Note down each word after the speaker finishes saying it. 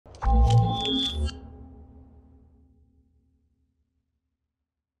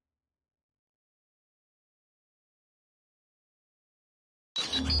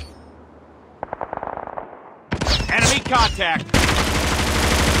contact!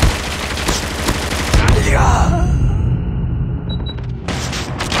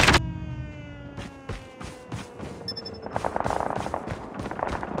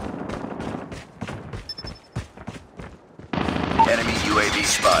 Enemy UAV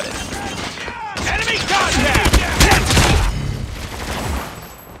spotted. Enemy contact!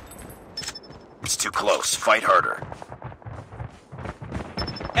 It's too close. Fight harder.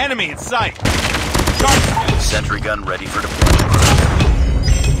 Enemy in sight! Sentry gun ready for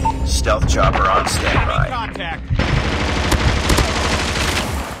deployment. Stealth chopper on standby. Enemy contact!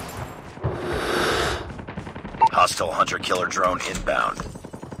 Hostile hunter-killer drone inbound.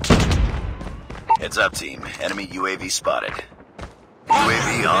 Heads up, team. Enemy UAV spotted.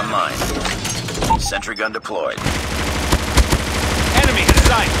 UAV online. Sentry gun deployed. Enemy in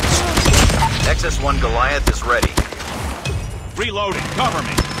sight! XS-1 Goliath is ready. Reloading, cover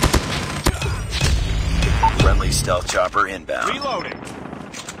me! Friendly stealth chopper inbound. Reloading!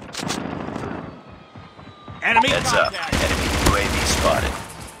 Enemy Heads up. contact! Enemy UAV spotted.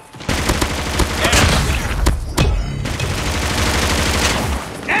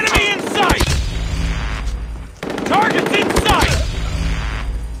 Enemy in sight! Target's in sight!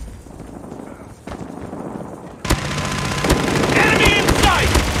 Enemy in sight!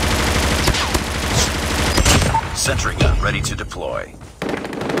 Sentry gun ready to deploy.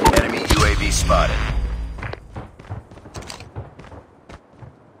 Enemy UAV spotted.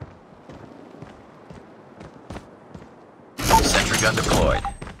 Sentry gun deployed.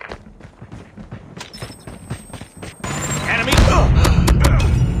 Enemy!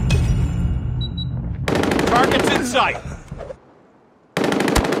 Target's in sight!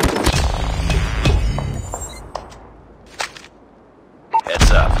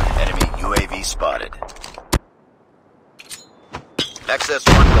 Heads up. Enemy UAV spotted.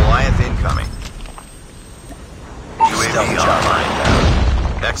 XS-1 Goliath incoming. UAV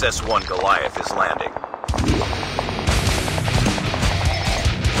online. XS-1 Goliath is landing.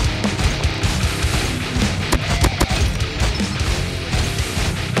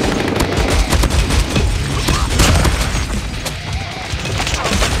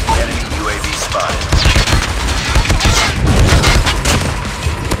 Enemy UAV spotted.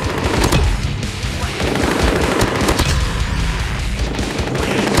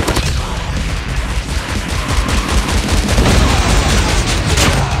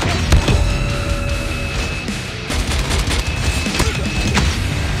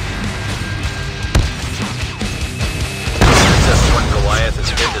 XS-1 Goliath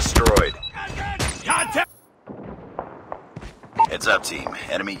has been destroyed. Contact! Heads up, team.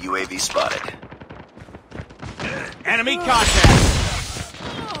 Enemy UAV spotted. Enemy contact!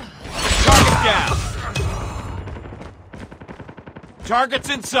 Target down! Target's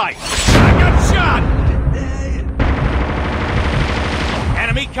in sight! I got shot!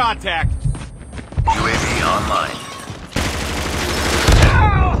 Enemy contact! UAV online.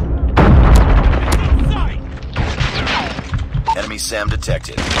 In sight! Enemy SAM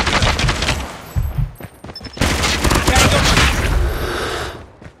detected. Tango!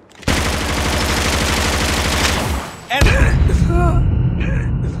 Enemy!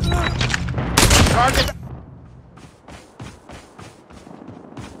 Target!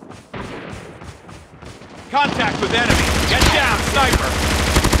 Contact with enemy! Get down, sniper!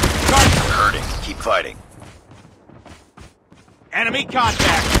 Target! Hurting. Keep fighting. Enemy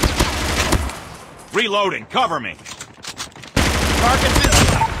contact! Reloading, cover me! Target's in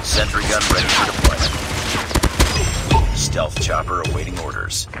sight! Sentry gun ready for deployment. Stealth chopper awaiting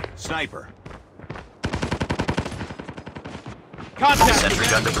orders. Sniper. Contact Sentry with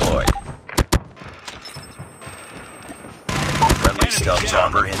gun enemy. deployed. Friendly Enemy stealth down.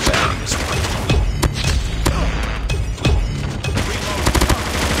 chopper inbound this one.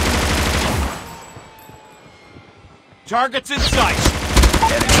 Target's in sight!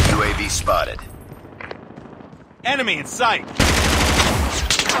 Enemy UAV spotted. Enemy in sight!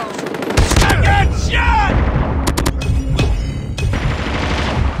 I got shot!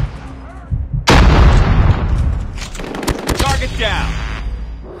 Target down!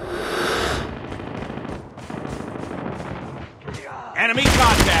 Enemy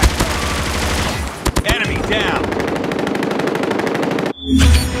contact! Enemy down!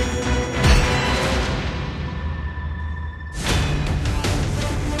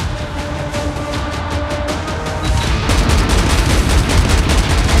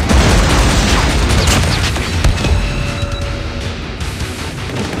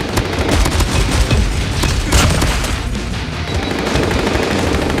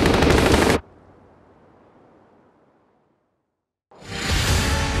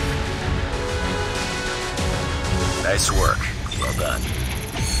 Nice work. Well done.